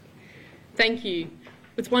Thank you.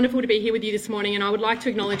 It's wonderful to be here with you this morning, and I would like to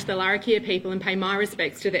acknowledge the Larrakia people and pay my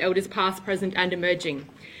respects to the elders past, present and emerging.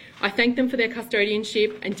 I thank them for their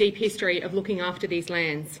custodianship and deep history of looking after these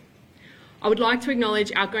lands. I would like to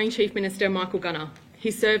acknowledge outgoing Chief Minister Michael Gunner. He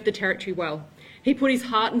served the Territory well. He put his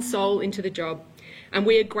heart and soul into the job, and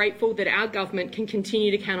we are grateful that our government can continue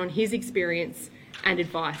to count on his experience and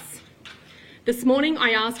advice. This morning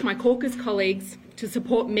I asked my caucus colleagues to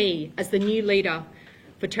support me as the new leader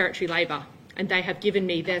for Territory Labor, and they have given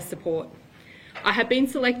me their support. I have been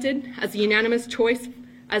selected as a unanimous choice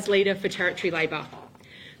as leader for Territory Labor.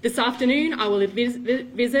 This afternoon I will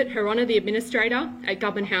visit Her Honour the Administrator at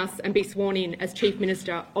Government House and be sworn in as Chief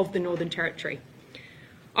Minister of the Northern Territory.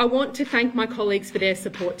 I want to thank my colleagues for their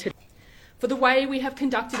support today, for the way we have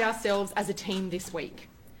conducted ourselves as a team this week.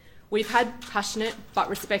 We've had passionate but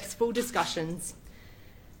respectful discussions.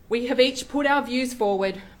 We have each put our views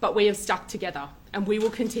forward, but we have stuck together, and we will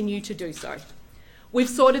continue to do so. We've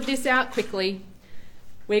sorted this out quickly.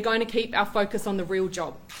 We're going to keep our focus on the real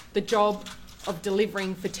job, the job of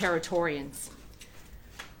delivering for Territorians.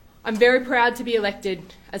 I'm very proud to be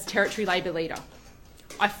elected as Territory Labor leader.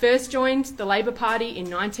 I first joined the Labor Party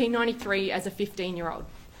in 1993 as a 15-year-old.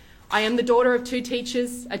 I am the daughter of 2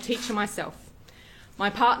 teachers, a teacher myself. My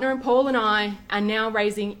partner Paul and I are now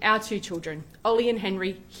raising our 2 children, Ollie and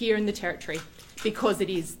Henry, here in the Territory because it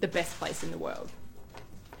is the best place in the world.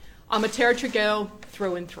 I'm a Territory girl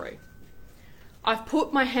through and through. I've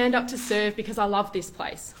put my hand up to serve because I love this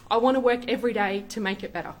place. I want to work every day to make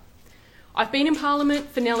it better. I've been in Parliament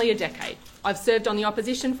for nearly a decade. I've served on the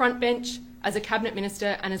opposition front bench, as a Cabinet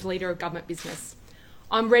Minister and as Leader of Government Business.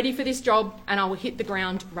 I'm ready for this job and I will hit the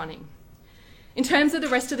ground running. In terms of the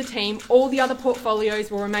rest of the team, all the other portfolios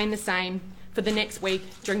will remain the same for the next week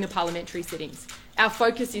during the parliamentary sittings. Our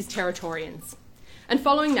focus is Territorians. And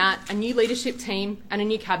following that, a new leadership team and a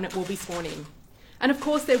new cabinet will be sworn in. And of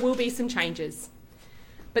course there will be some changes.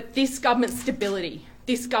 But this government's stability,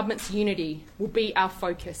 this government's unity will be our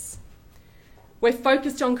focus. We're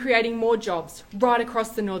focused on creating more jobs right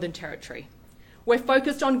across the Northern Territory. We're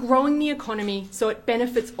focused on growing the economy so it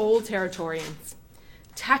benefits all Territorians.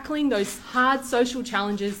 Tackling those hard social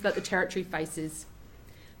challenges that the Territory faces.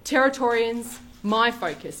 Territorians, my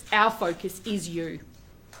focus, our focus is you.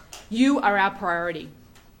 You are our priority.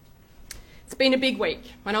 It's been a big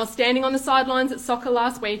week. When I was standing on the sidelines at soccer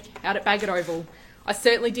last week out at Bagot Oval, I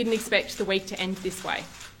certainly didn't expect the week to end this way.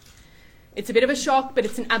 It's a bit of a shock, but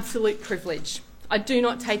it's an absolute privilege. I do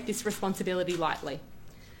not take this responsibility lightly.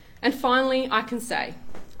 And finally, I can say,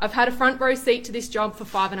 I've had a front row seat to this job for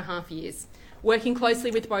 5.5 years, working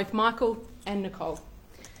closely with both Michael and Nicole.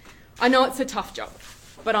 I know it's a tough job,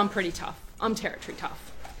 but I'm pretty tough. I'm Territory tough.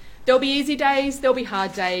 There'll be easy days, there'll be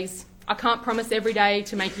hard days. I can't promise every day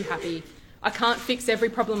to make you happy. I can't fix every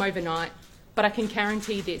problem overnight, but I can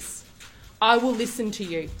guarantee this. I will listen to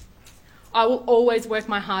you. I will always work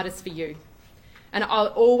my hardest for you. And I'll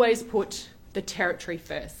always put the Territory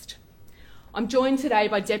first. I'm joined today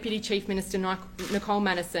by Deputy Chief Minister Nicole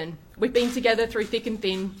Madison. We've been together through thick and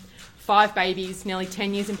thin, 5 babies, nearly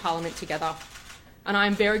 10 years in Parliament together. And I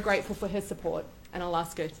am very grateful for her support, and I'll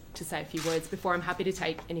ask her to say a few words before I'm happy to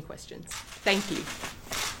take any questions. Thank you.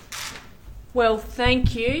 Well,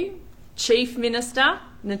 thank you, Chief Minister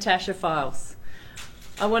Natasha Files.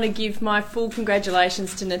 I want to give my full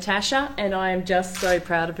congratulations to Natasha, and I am just so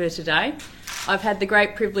proud of her today. I've had the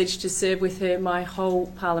great privilege to serve with her my whole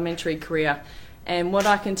parliamentary career, and what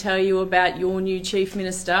I can tell you about your new Chief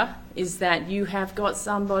Minister is that you have got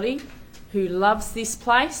somebody who loves this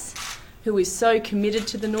place, who is so committed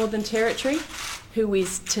to the Northern Territory, who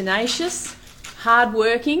is tenacious,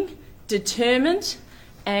 hard-working, determined,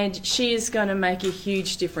 and she is going to make a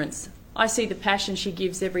huge difference. I see the passion she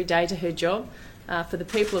gives every day to her job, for the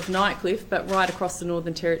people of Nightcliff, but right across the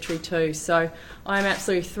Northern Territory too. So I'm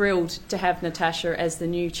absolutely thrilled to have Natasha as the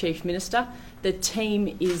new Chief Minister. The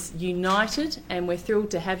team is united and we're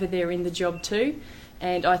thrilled to have her there in the job too.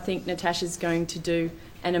 And I think Natasha's going to do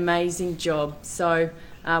an amazing job. So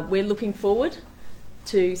we're looking forward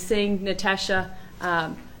to seeing Natasha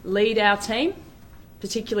lead our team,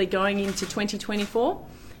 particularly going into 2024.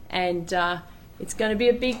 And it's going to be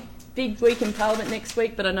a big week in Parliament next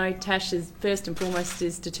week, but I know Tash is first and foremost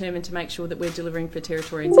is determined to make sure that we're delivering for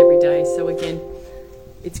Territorians every day. So again,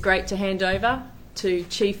 it's great to hand over to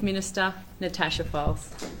Chief Minister Natasha Files.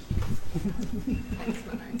 Thanks,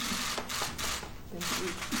 Renee. Thank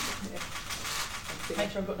you. Make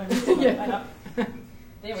sure I've got no mistake.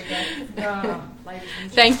 There we go. Ladies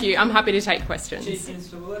and Thank you. I'm happy to take questions. Chief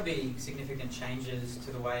Minister, will there be significant changes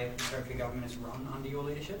to the way the Territory Government is run under your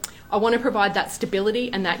leadership? I want to provide that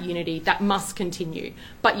stability and that unity that must continue.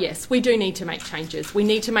 But yes, we do need to make changes. We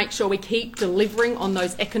need to make sure we keep delivering on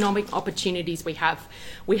those economic opportunities we have.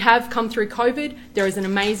 We have come through COVID. There is an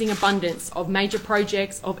amazing abundance of major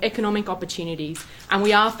projects, of economic opportunities, and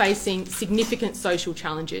we are facing significant social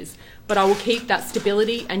challenges. But I will keep that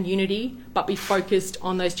stability and unity, but be focused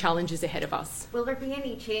on those challenges ahead of us. Will there be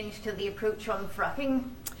any change to the approach on fracking?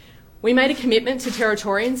 We made a commitment to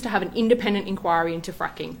Territorians to have an independent inquiry into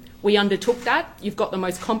fracking. We undertook that. You've got the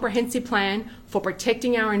most comprehensive plan for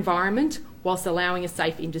protecting our environment whilst allowing a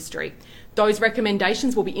safe industry. Those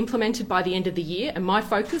recommendations will be implemented by the end of the year, and my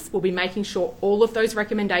focus will be making sure all of those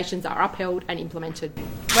recommendations are upheld and implemented.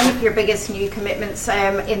 One of your biggest new commitments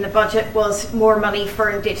in the budget was more money for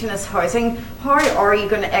Indigenous housing. How are you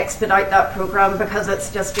going to expedite that programme, because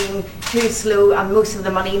it's just been too slow and most of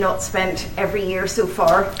the money not spent every year so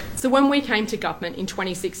far? So when we came to government in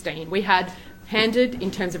 2016, we had handed,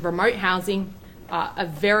 in terms of remote housing, a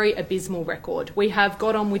very abysmal record. We have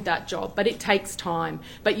got on with that job, but it takes time.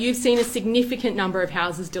 But you've seen a significant number of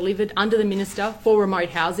houses delivered under the Minister for remote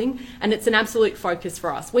housing, and it's an absolute focus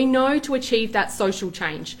for us. We know to achieve that social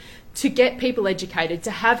change, to get people educated,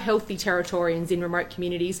 to have healthy Territorians in remote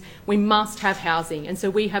communities, we must have housing. And so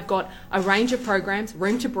we have got a range of programs,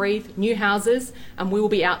 Room to Breathe, new houses, and we will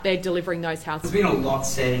be out there delivering those houses. There's been a lot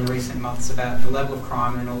said in recent months about the level of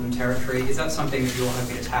crime in the Northern Territory. Is that something that you're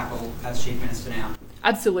hoping to tackle as Chief Minister now?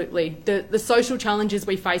 Absolutely. The social challenges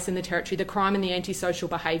we face in the Territory, the crime and the antisocial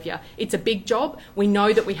behaviour, it's a big job. We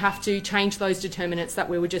know that we have to change those determinants that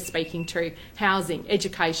we were just speaking to, housing,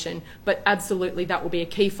 education, but absolutely that will be a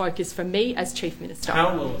key focus for me as Chief Minister.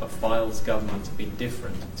 How will a Files government be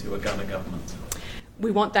different to a Gunner government? We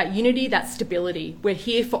want that unity, that stability. We're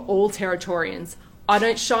here for all Territorians. I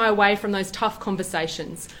don't shy away from those tough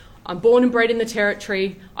conversations. I'm born and bred in the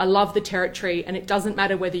Territory, I love the Territory, and it doesn't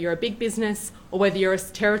matter whether you're a big business or whether you're a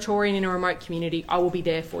Territorian in a remote community, I will be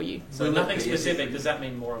there for you. So nothing specific, does that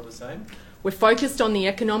mean more of the same? We're focused on the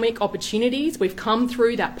economic opportunities. We've come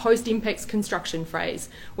through that post-IMPEX construction phase.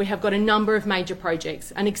 We have got a number of major projects,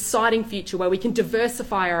 an exciting future where we can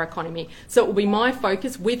diversify our economy. So it will be my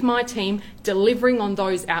focus with my team delivering on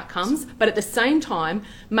those outcomes, but at the same time,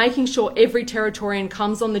 making sure every Territorian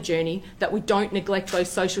comes on the journey, that we don't neglect those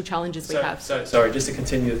social challenges we have. So, sorry, just to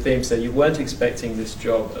continue the theme, so you weren't expecting this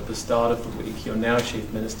job at the start of the week. You're now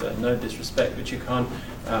Chief Minister. No disrespect, but you can't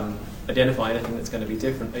identify anything that's going to be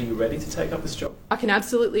different. Are you ready to take up this job? I can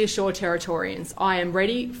absolutely assure Territorians I am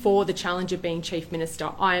ready for the challenge of being Chief Minister.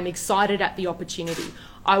 I am excited at the opportunity.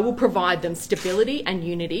 I will provide them stability and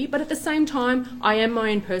unity, but at the same time, I am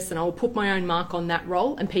my own person. I will put my own mark on that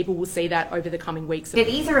role, and people will see that over the coming weeks. Did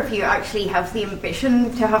either of you actually have the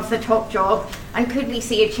ambition to have the top job, and could we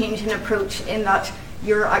see a change in approach in that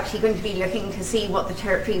you're actually going to be looking to see what the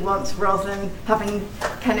Territory wants rather than having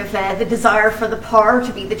kind of the desire for the power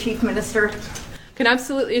to be the Chief Minister? Can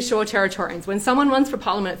absolutely assure Territorians, when someone runs for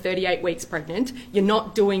Parliament at 38 weeks pregnant, you're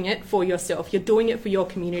not doing it for yourself, you're doing it for your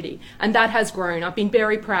community. And that has grown. I've been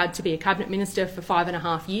very proud to be a Cabinet Minister for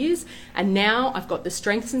 5.5 years, and now I've got the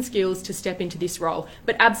strengths and skills to step into this role.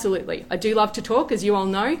 But absolutely, I do love to talk, as you all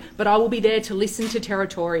know, but I will be there to listen to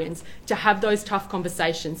Territorians, to have those tough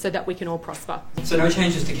conversations so that we can all prosper. So no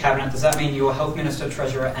changes to Cabinet. Does that mean you're Health Minister,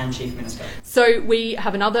 Treasurer and Chief Minister? So we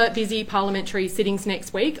have another busy parliamentary sittings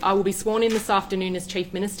next week. I will be sworn in this afternoon as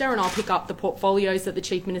Chief Minister, and I'll pick up the portfolios that the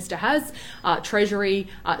Chief Minister has. Treasury,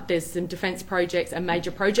 there's some defence projects and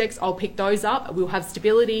major projects. I'll pick those up. We'll have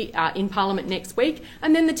stability in Parliament next week,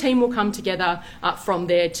 and then the team will come together from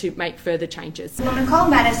there to make further changes. Will Nicole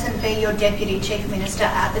Madison be your Deputy Chief Minister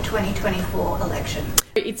at the 2024 election?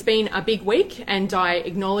 It's been a big week, and I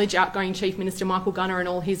acknowledge outgoing Chief Minister Michael Gunner and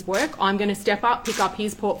all his work. I'm going to step up, pick up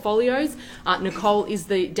his portfolios. Nicole is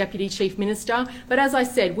the Deputy Chief Minister. But as I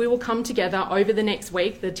said, we will come together over the next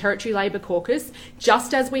week, the Territory Labor Caucus,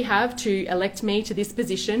 just as we have to elect me to this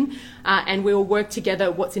position, and we will work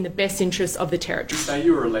together what's in the best interests of the Territory. Say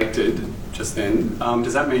you were elected just then.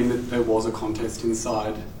 Does that mean that there was a contest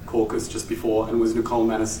inside caucus just before, and was Nicole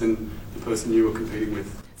Madison the person you were competing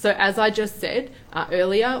with? So as I just said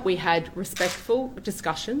earlier, we had respectful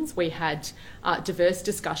discussions, we had diverse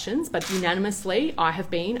discussions, but unanimously I have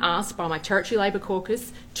been asked by my Territory Labor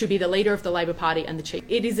Caucus to be the leader of the Labor Party and the chief.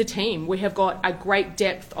 It is a team. We have got a great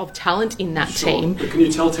depth of talent in that team. But can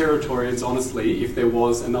you tell Territorians honestly if there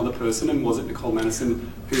was another person, and was it Nicole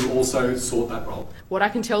Manison, who also sought that role? What I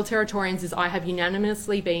can tell Territorians is I have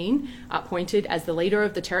unanimously been appointed as the leader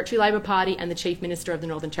of the Territory Labor Party and the Chief Minister of the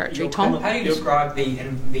Northern Territory. Tom? How do you describe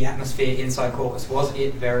the atmosphere inside caucus? Was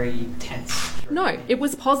it very tense? No, it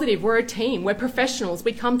was positive. We're a team. We're professionals.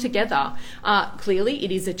 We come together. Clearly,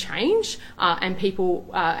 it is a change and people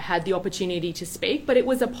had the opportunity to speak, but it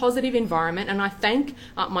was a positive environment, and I thank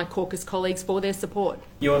my caucus colleagues for their support.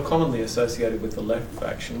 You are commonly associated with the left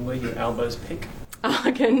faction. Where your elbows pick?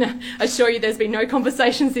 I can assure you there's been no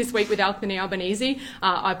conversations this week with Anthony Albanese.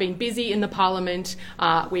 I've been busy in the Parliament.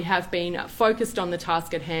 We have been focused on the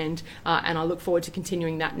task at hand, and I look forward to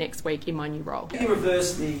continuing that next week in my new role. Can you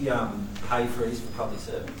reverse the pay freeze for public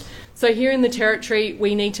servants? So here in the Territory,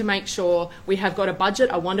 we need to make sure we have got a budget,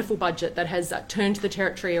 a wonderful budget that has turned the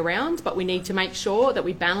Territory around, but we need to make sure that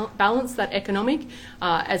we balance that economic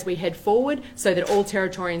as we head forward so that all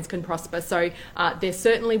Territorians can prosper. So there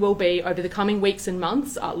certainly will be, over the coming weeks and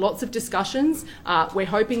months, lots of discussions. We're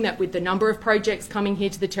hoping that with the number of projects coming here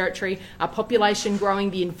to the Territory, our population growing,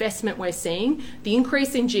 the investment we're seeing, the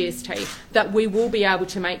increase in GST, that we will be able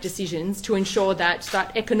to make decisions to ensure that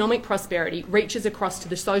that economic prosperity reaches across to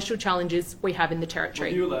the social challenges we have in the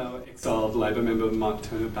Territory. Will you allow exiled Labor member Mark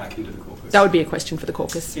Turner back into the caucus? That would be a question for the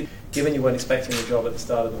caucus. Given you weren't expecting the job at the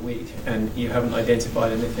start of the week and you haven't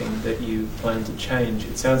identified anything that you plan to change,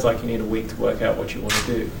 it sounds like you need a week to work out what you want to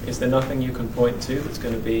do. Is there nothing you can point to that's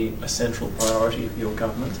going to be a central priority for your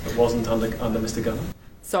government that wasn't under Mr Gunner?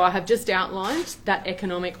 So I have just outlined that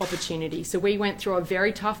economic opportunity. So we went through a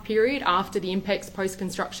very tough period after the IMPEX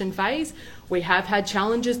post-construction phase. We have had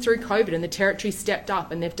challenges through COVID and the Territory stepped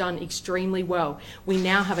up and they've done extremely well. We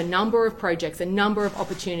now have a number of projects, a number of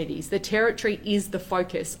opportunities. The Territory is the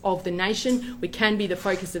focus of the nation. We can be the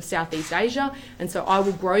focus of Southeast Asia, and so I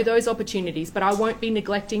will grow those opportunities, but I won't be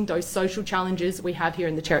neglecting those social challenges we have here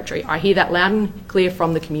in the Territory. I hear that loud and clear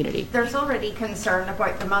from the community. There's already concern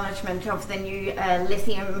about the management of the new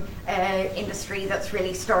lithium industry that's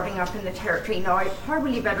really starting up in the Territory now. How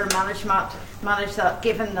will you better manage that,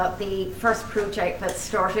 given that the first project that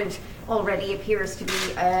started already appears to be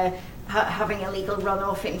having illegal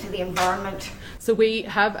runoff into the environment? So we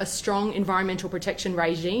have a strong environmental protection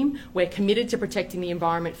regime. We're committed to protecting the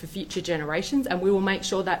environment for future generations, and we will make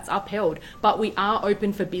sure that's upheld. But we are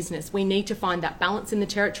open for business. We need to find that balance in the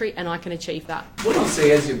Territory, and I can achieve that. What do you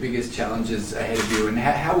see as your biggest challenges ahead of you, and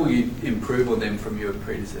how will you improve on them from your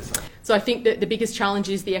predecessor? So I think that the biggest challenge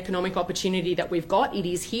is the economic opportunity that we've got. It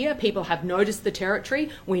is here. People have noticed the Territory.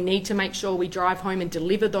 We need to make sure we drive home and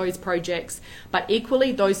deliver those projects. But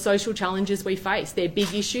equally, those social challenges we face, they're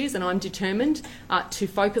big issues, and I'm determined to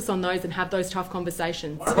focus on those and have those tough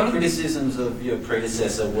conversations. One of the criticisms of your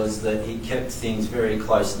predecessor was that he kept things very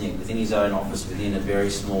close-knit within his own office, within a very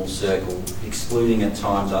small circle, excluding at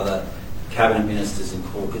times other cabinet ministers and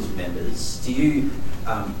caucus members. Do you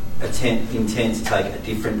intend to take a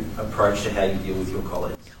different approach to how you deal with your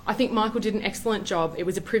colleagues? I think Michael did an excellent job. It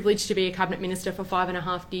was a privilege to be a Cabinet Minister for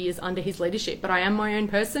 5.5 years under his leadership, but I am my own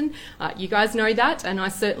person. You guys know that, and I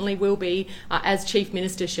certainly will be, as Chief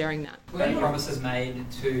Minister, sharing that. Were any promises made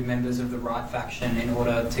to members of the right faction in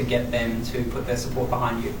order to get them to put their support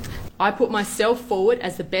behind you? I put myself forward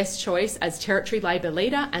as the best choice as Territory Labor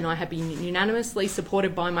leader, and I have been unanimously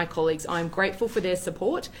supported by my colleagues. I am grateful for their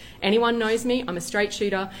support. Anyone knows me, I'm a straight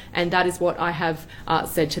shooter, and that is what I have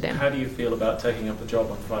said to them. How do you feel about taking up the job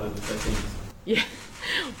on Friday the 13th? Yeah.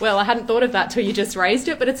 Well, I hadn't thought of that till you just raised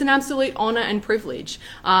it, but it's an absolute honour and privilege.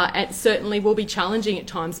 It certainly will be challenging at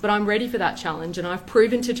times, but I'm ready for that challenge, and I've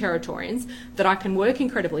proven to Territorians that I can work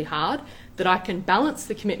incredibly hard, that I can balance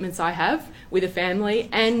the commitments I have with a family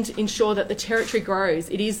and ensure that the Territory grows.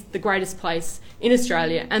 It is the greatest place in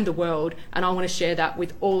Australia and the world, and I want to share that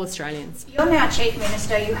with all Australians. You're now Chief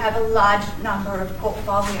Minister, you have a large number of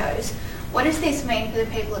portfolios. What does this mean for the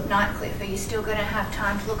people of Nightcliff? Are you still going to have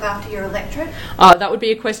time to look after your electorate? That would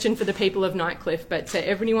be a question for the people of Nightcliff, but to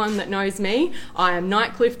everyone that knows me, I am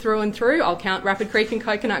Nightcliff through and through. I'll count Rapid Creek and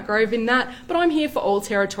Coconut Grove in that, but I'm here for all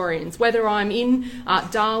Territorians, whether I'm in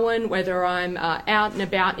Darwin, whether I'm out and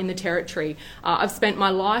about in the Territory. I've spent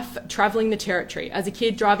my life travelling the Territory. As a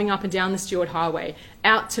kid, driving up and down the Stewart Highway,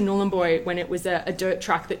 out to Nhulunbuy when it was a dirt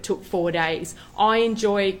track that took 4 days. I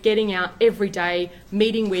enjoy getting out every day,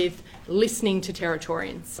 meeting with, listening to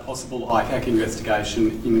Territorians. Possible ICAC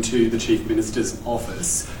investigation into the Chief Minister's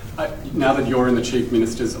office. Now that you're in the Chief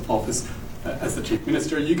Minister's office, as the Chief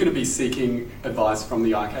Minister, are you going to be seeking advice from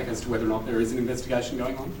the ICAC as to whether or not there is an investigation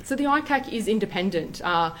going on? So the ICAC is independent.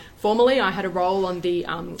 Formerly, I had a role on the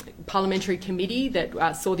parliamentary committee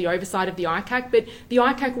that saw the oversight of the ICAC, but the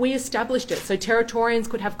ICAC, we established it so Territorians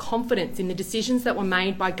could have confidence in the decisions that were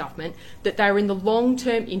made by government, that they were in the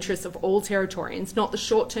long-term interests of all Territorians, not the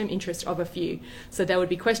short-term interest of a few. So there would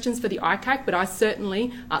be questions for the ICAC, but I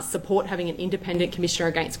certainly support having an independent Commissioner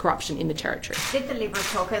Against Corruption in the Territory. Did the Labour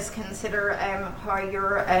caucus consider how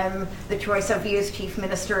the choice of you as Chief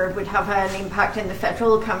Minister would have an impact in the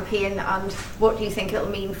federal campaign, and what do you think it'll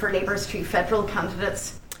mean for Labour's two federal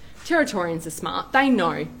candidates? Territorians are smart. They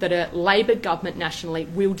know that a Labor government nationally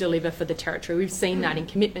will deliver for the Territory. We've seen that in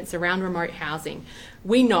commitments around remote housing.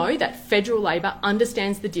 We know that federal Labor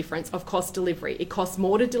understands the difference of cost delivery. It costs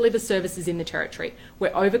more to deliver services in the Territory.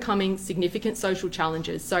 We're overcoming significant social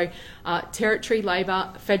challenges. So Territory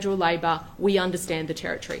Labor, federal Labor, we understand the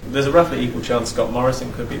Territory. There's a roughly equal chance Scott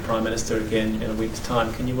Morrison could be Prime Minister again in a week's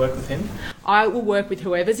time. Can you work with him? I will work with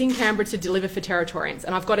whoever's in Canberra to deliver for Territorians,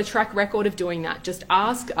 and I've got a track record of doing that. Just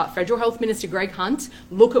ask Federal Health Minister Greg Hunt,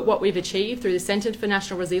 look at what we've achieved through the Centre for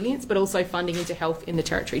National Resilience, but also funding into health in the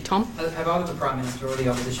Territory. Tom? Have either the Prime Minister or the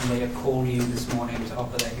opposition leader called you this morning to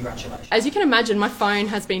offer their congratulations? As you can imagine, my phone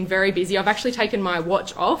has been very busy. I've actually taken my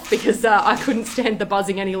watch off because I couldn't stand the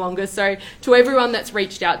buzzing any longer. So to everyone that's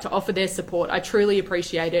reached out to offer their support, I truly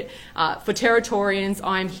appreciate it. For Territorians,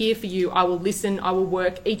 I am here for you. I will listen. I will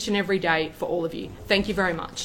work each and every day for all of you. Thank you very much.